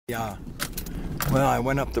Yeah, well, I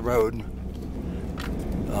went up the road.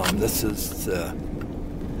 This is, oh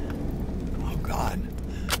God,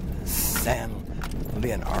 San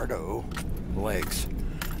Leonardo Lakes.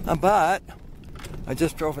 But I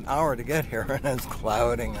just drove an hour to get here and it's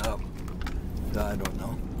clouding up. I don't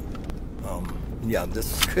know. Yeah,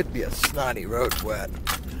 this could be a snotty road wet.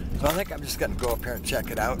 So I think I'm just going to go up here and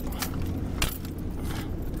check it out.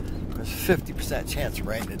 There's a 50% chance of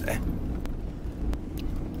rain today.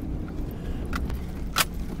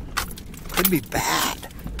 Could be bad.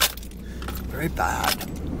 Very bad.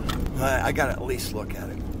 I gotta at least look at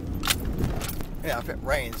it. Yeah, if it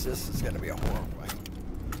rains, this is gonna be a horrible thing.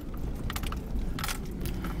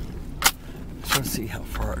 Just want to see how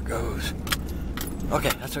far it goes. Okay,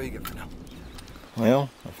 that's all you get for now. Well,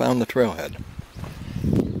 I found the trailhead.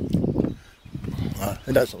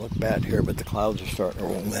 It doesn't look bad here, but the clouds are starting to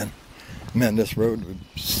roll in. Man, this road would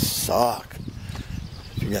suck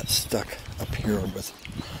if you got stuck up here with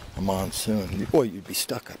a monsoon. Boy, you'd be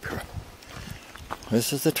stuck up here.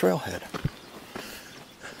 This is the trailhead.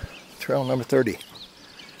 Trail number 30.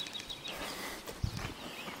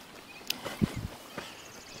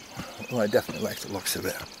 Well, I definitely like the looks of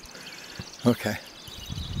it. Okay.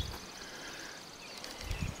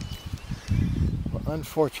 Well,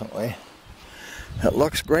 unfortunately, it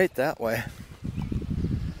looks great that way.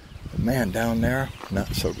 But man, down there,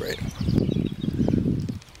 not so great.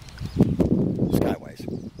 Skyways.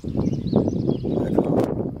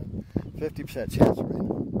 50% chance of rain.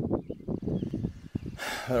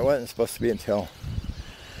 But it wasn't supposed to be until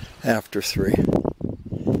after 3.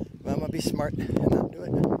 But I'm going to be smart and not do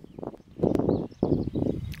it.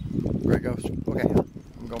 There it goes. Okay,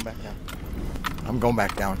 I'm going back down. I'm going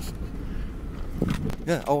back down.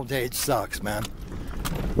 Yeah, old age sucks, man.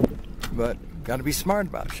 But got to be smart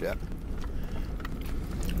about shit.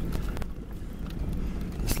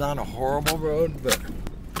 It's not a horrible road, but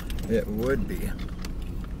it would be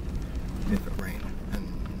if it rained,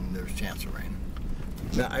 and there's a chance of rain.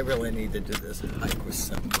 Now, I really need to do this hike with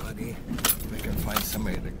somebody. If I can find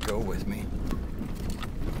somebody to go with me.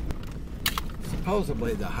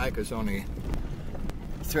 Supposedly, the hike is only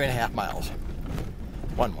 3.5 miles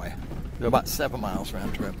one way. So about 7 miles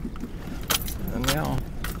round trip. And you know,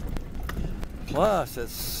 plus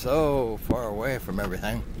it's so far away from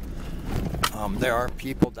everything. There are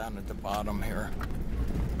people down at the bottom here,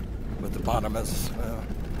 but the bottom is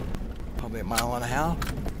probably 1.5 miles.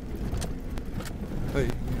 But,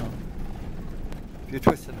 you know, if you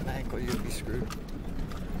twisted an ankle, you'd be screwed.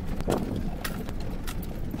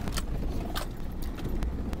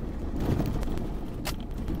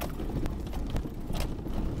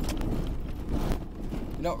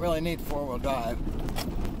 You don't really need 4-wheel drive,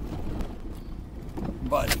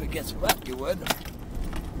 but if it gets wet, you would.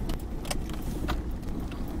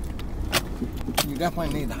 You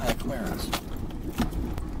definitely need high clearance.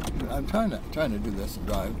 I'm trying to do this and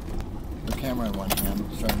drive the camera in one hand,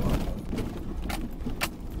 starting on the other.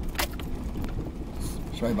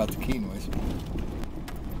 Sorry about the key noise.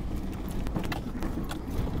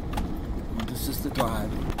 This is the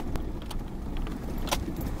drive.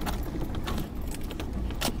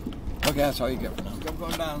 Okay, that's all you get for now. Still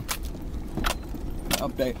going down.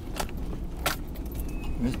 Update.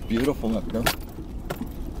 It's beautiful up there.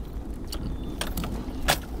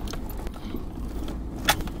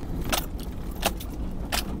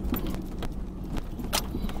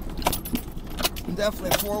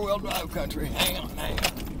 Definitely 4-wheel drive country. Hang on.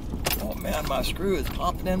 Oh man, my screw is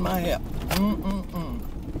popping in my hip.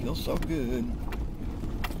 Feels so good.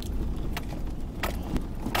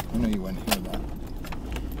 I know you wouldn't hear that.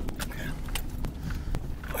 Okay.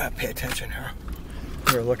 I gotta pay attention here.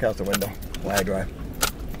 Here, look out the window while I drive.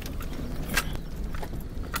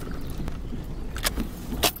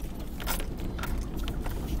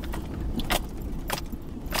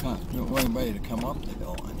 God, you don't want anybody to come up the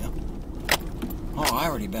hill on you. Oh, I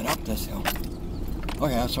already been up this hill.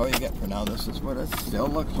 Okay, that's all you get for now. This is what it still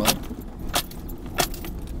looks like.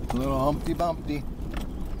 A little Humpty Bumpty.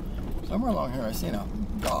 Somewhere along here I seen a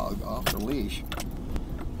dog off the leash.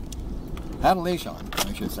 Had a leash on,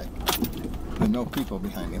 I should say. With no people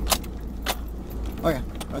behind him. Okay,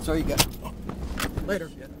 that's all you get.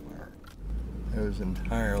 Later. There's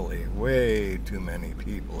entirely way too many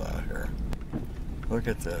people out here. Look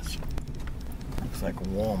at this. Looks like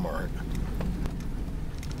Walmart.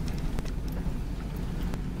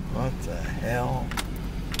 What the hell?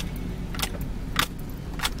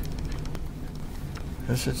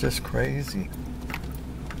 This is just crazy.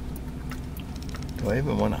 Do I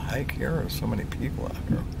even want to hike here? There's so many people out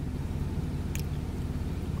here.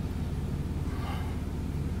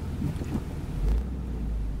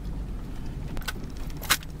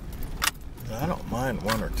 I don't mind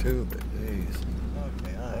one or two, but geez.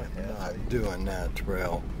 Okay, I am not doing that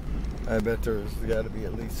trail. I bet there's got to be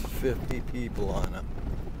at least 50 people on it.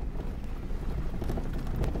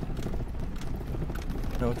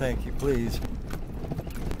 No, thank you, please.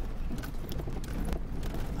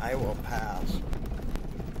 I will pass.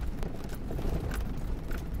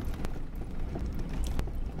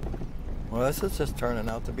 Well, this is just turning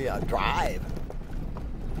out to be a drive.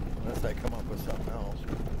 Unless I come up with something else.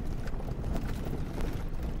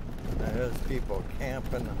 There's people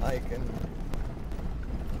camping, hiking.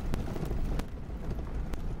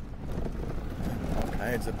 All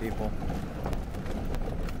kinds of people.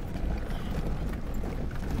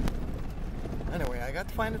 Anyway, I got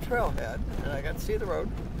to find a trailhead, and I got to see the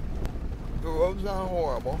road. The road's not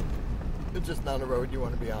horrible. It's just not a road you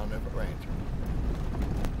want to be on if it rains.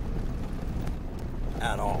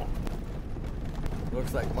 At all.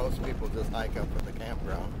 Looks like most people just hike up from the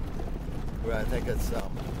campground. But I think it's, sorry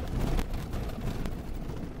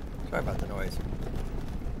about the noise.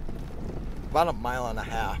 About 1.5 miles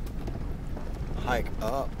hike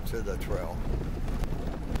up to the trail.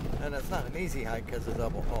 And it's not an easy hike because it's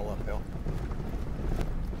all uphill.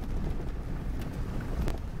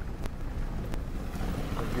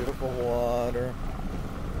 Beautiful water.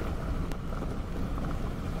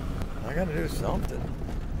 I gotta do something.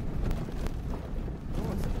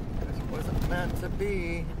 It wasn't meant to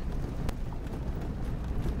be.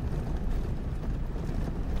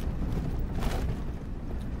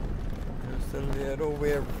 There's a little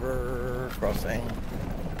river crossing.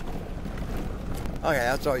 Okay,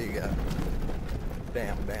 that's all you got.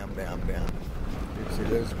 Bam, bam, bam, bam. You see,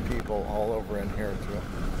 there's people all over in here too.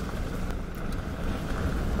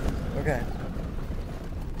 Okay.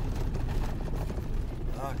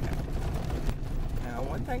 Okay. Now,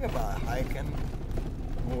 one thing about hiking,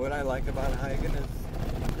 what I like about hiking is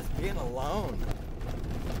just being alone.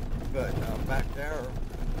 But back there,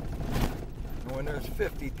 when there's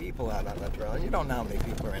 50 people out on the trail, you don't know how many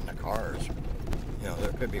people are in the cars. You know,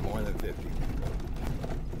 there could be more than 50 people.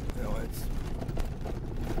 You know,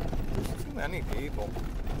 there's too many people.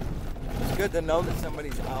 It's good to know that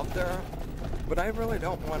somebody's out there. But I really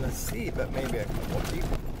don't want to see but maybe a couple of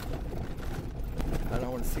people. I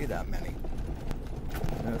don't want to see that many.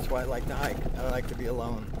 And that's why I like to hike. I like to be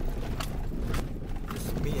alone.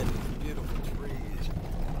 Just me and these beautiful trees.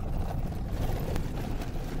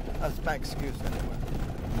 That's my excuse anyway.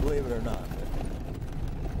 Believe it or not.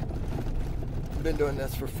 I've been doing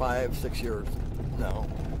this for 5-6 years now.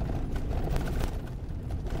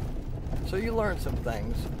 So you learn some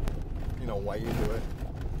things. You know, why you do it.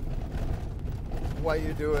 Why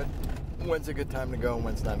you do it, when's a good time to go, and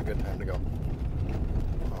when's not a good time to go.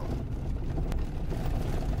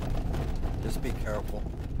 Just be careful.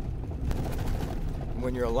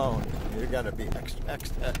 When you're alone, you got to be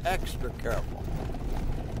extra careful.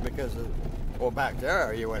 Because, well, back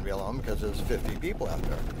there you wouldn't be alone because there's 50 people out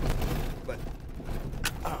there. But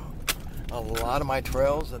a lot of my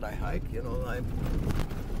trails that I hike, you know,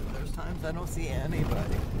 there's times I don't see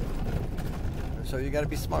anybody. So you got to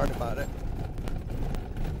be smart about it.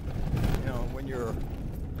 You know, when you're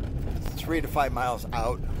 3 to 5 miles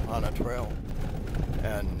out on a trail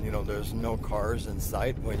and, you know, there's no cars in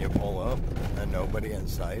sight when you pull up and nobody in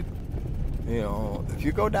sight, you know, if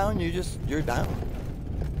you go down, you're down.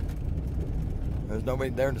 There's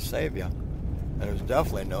nobody there to save you. And there's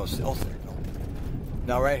definitely no cell signal.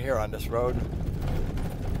 Now, right here on this road,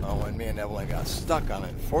 when me and Evelyn got stuck on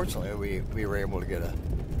it, fortunately, we were able to get a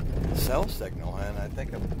cell signal, and I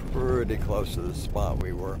think I'm pretty close to the spot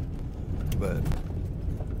we were. But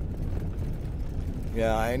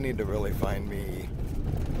yeah, I need to really find me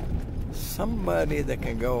somebody that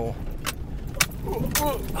can go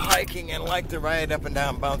hiking and like to ride up and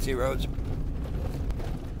down bouncy roads.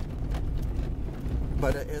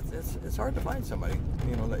 But it's hard to find somebody,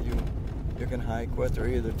 you know, that you can hike with. They're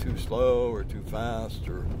either too slow or too fast,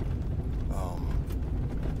 or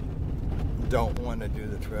don't want to do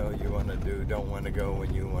the trail you want to do, don't want to go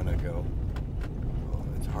when you want to go.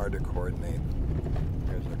 It's hard to coordinate.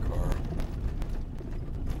 Here's a car.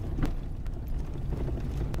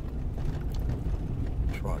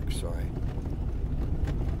 Truck, sorry.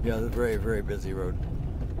 Yeah, it's a very, very busy road.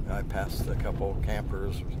 I passed a couple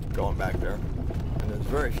campers going back there. And there's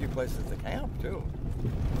very few places to camp, too.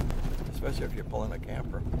 Especially if you're pulling a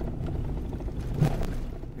camper.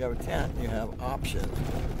 If you have a tent, you have options.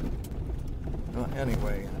 Well,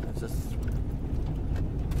 anyway, it's just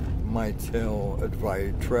my trail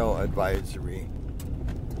advisory.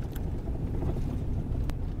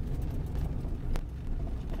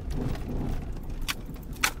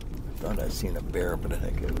 I thought I'd seen a bear, but I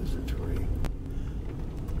think it was a tree.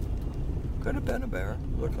 Could have been a bear.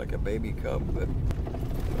 Looked like a baby cub, but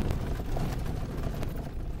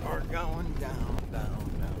we're going down,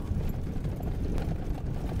 down, down.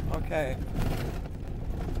 Okay.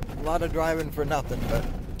 A lot of driving for nothing, but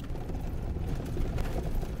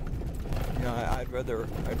you know, I'd rather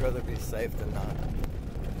be safe than not.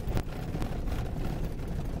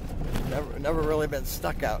 Never really been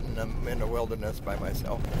stuck out in the wilderness by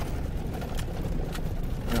myself.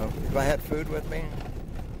 You know, if I had food with me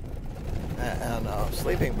and a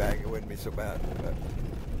sleeping bag, it wouldn't be so bad. But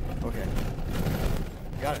okay,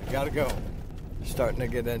 gotta go. Starting to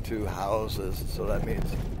get into houses, so that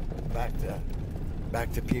means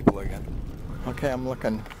back to people again. Okay, I'm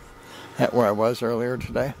looking at where I was earlier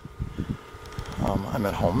today. I'm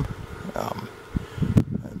at home.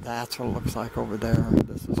 And that's what it looks like over there.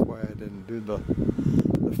 This is why I didn't do the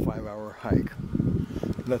 5-hour hike.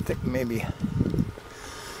 And I think maybe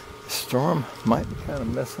the storm might be kind of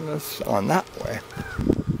missing us on that way.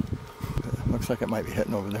 It looks like it might be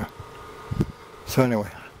hitting over there. So anyway,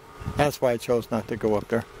 that's why I chose not to go up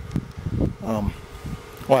there. Well,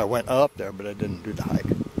 I went up there, but I didn't do the hike.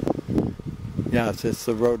 Yeah, it's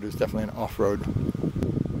the road is definitely an off-road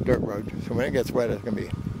dirt road. So when it gets wet, it's going to be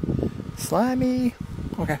slimy.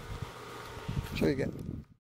 Okay. So you get